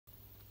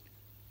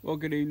Well,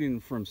 good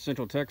evening from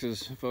Central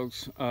Texas,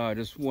 folks. I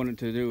just wanted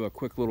to do a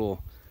quick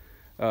little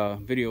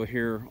video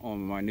here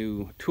on my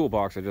new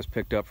toolbox I just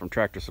picked up from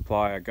Tractor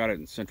Supply. I got it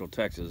in Central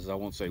Texas. I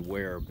won't say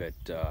where, but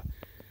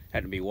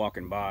had to be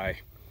walking by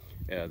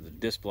the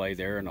display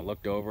there, and I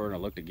looked over and I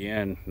looked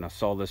again, and I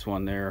saw this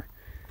one there.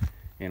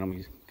 And let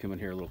me come in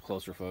here a little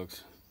closer,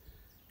 folks.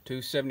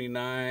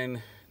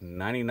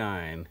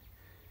 $279.99.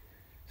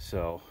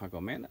 So I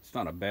go, man, that's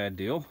not a bad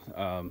deal.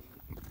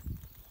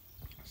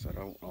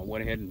 So I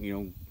went ahead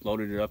and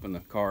loaded it up in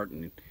the cart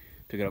and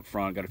took it up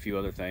front. Got a few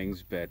other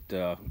things, but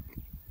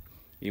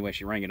anyway,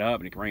 she rang it up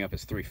and it rang up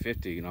as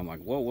 $350, and I'm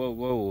like, whoa, whoa,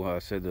 whoa! I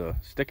said the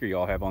sticker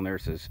y'all have on there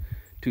says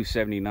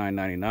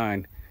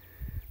 $279.99.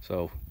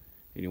 So,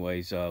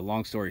 anyways,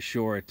 long story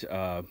short,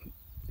 and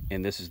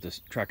this is the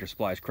Tractor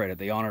Supply's credit.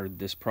 They honored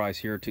this price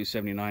here,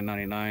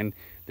 $279.99.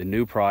 The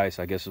new price,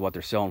 I guess, is what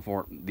they're selling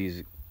for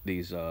these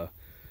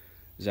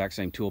exact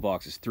same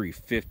toolbox is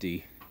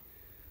 $350.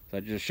 So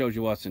that just shows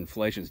you what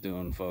inflation's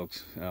doing,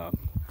 folks. I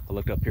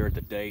looked up here at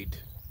the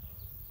date.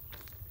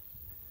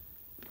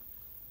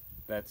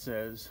 That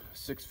says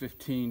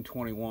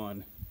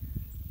 6/15/21.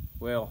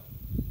 Well,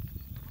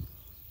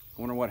 I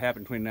wonder what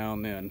happened between now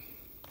and then.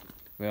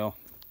 Well,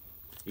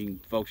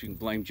 folks, you can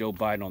blame Joe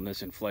Biden on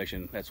this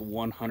inflation. That's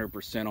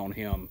 100% on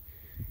him.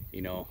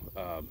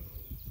 I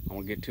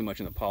won't get too much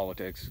into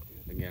politics.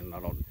 Again, I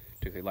don't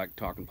particularly like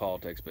talking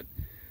politics, but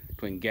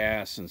between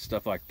gas and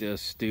stuff like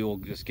this, steel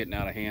just getting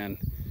out of hand,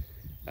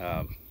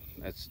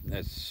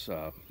 that's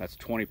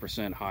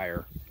 20%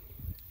 higher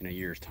in a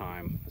year's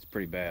time. That's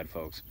pretty bad,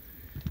 folks.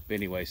 But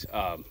anyways,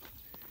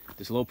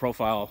 this low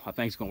profile I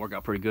think is going to work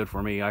out pretty good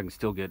for me. I can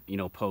still get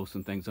posts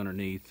and things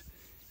underneath,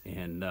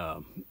 and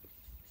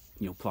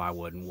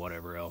plywood and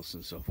whatever else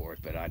and so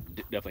forth. But I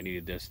definitely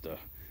needed this to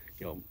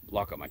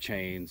lock up my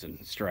chains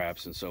and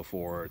straps and so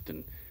forth,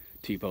 and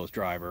T-post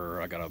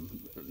driver. I got a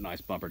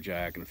nice bumper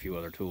jack and a few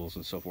other tools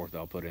and so forth that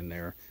I'll put in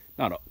there.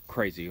 Not a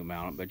crazy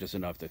amount, but just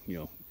enough to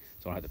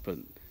so I don't have to put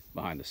it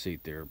behind the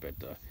seat there. But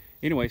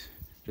anyways,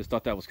 just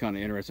thought that was kind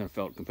of interesting. I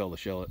felt compelled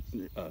to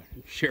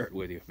share it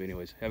with you. But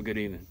anyways, have a good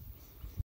evening.